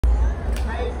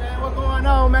What's going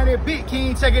on, man? It's Big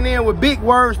King checking in with big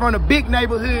words from the big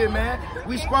neighborhood, man.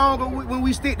 We stronger when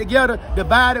we stick together.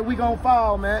 Divided, we gonna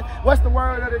fall, man. What's the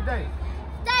word of the day?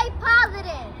 Stay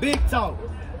positive. Big talk.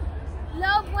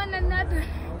 Love one another.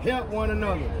 Help one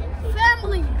another.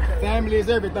 Family. Family is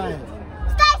everything.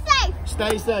 Stay safe.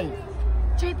 Stay safe.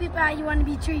 Treat people how you want to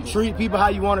be treated. Treat people how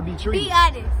you want to be treated. Be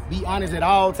honest. Be honest at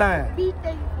all times. Be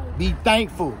thankful. Be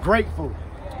thankful, grateful.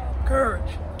 Courage.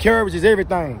 Courage is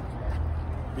everything.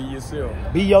 Be yourself.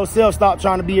 Be yourself. Stop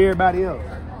trying to be everybody else.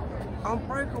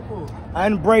 Unbreakable.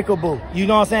 Unbreakable. You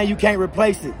know what I'm saying? You can't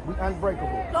replace it. We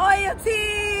unbreakable.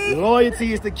 Loyalty.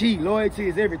 Loyalty is the key. Loyalty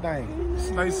is everything.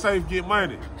 Stay safe, get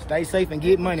money. Stay safe and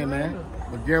get money, man.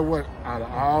 But get what? Out of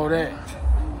all that,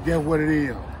 get what it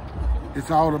is.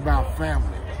 It's all about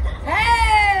family.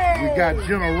 Hey. We got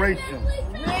generations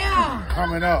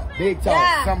coming up. Big talk.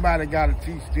 Yeah. Somebody got to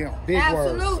teach them. Big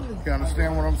words. Absolutely. You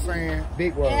understand what I'm saying?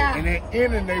 Big words. Yeah. And they're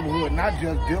in the neighborhood, not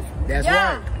just different. That's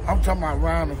Yeah. right. I'm talking about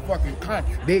around the fucking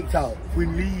country. Big talk. We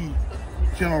need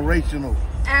generational,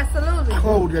 Absolutely.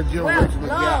 close that generational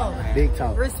love. gap. Big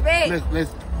talk. Respect.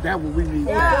 That's what we need.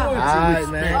 Yeah. All right,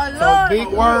 man. Oh, So Lord. big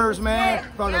words, man,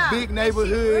 from Yeah. the big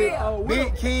neighborhood, Real.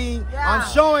 Big King. Yeah. I'm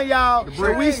showing y'all that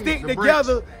we bricks. stick The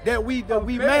together, that we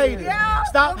made it. Yeah.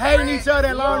 Stop The hating bricks. each other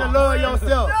and learn to love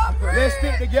yourself. The Let's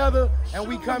stick together and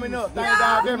we coming up. Thank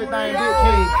God for everything, Big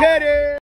Yeah. King. Cut it.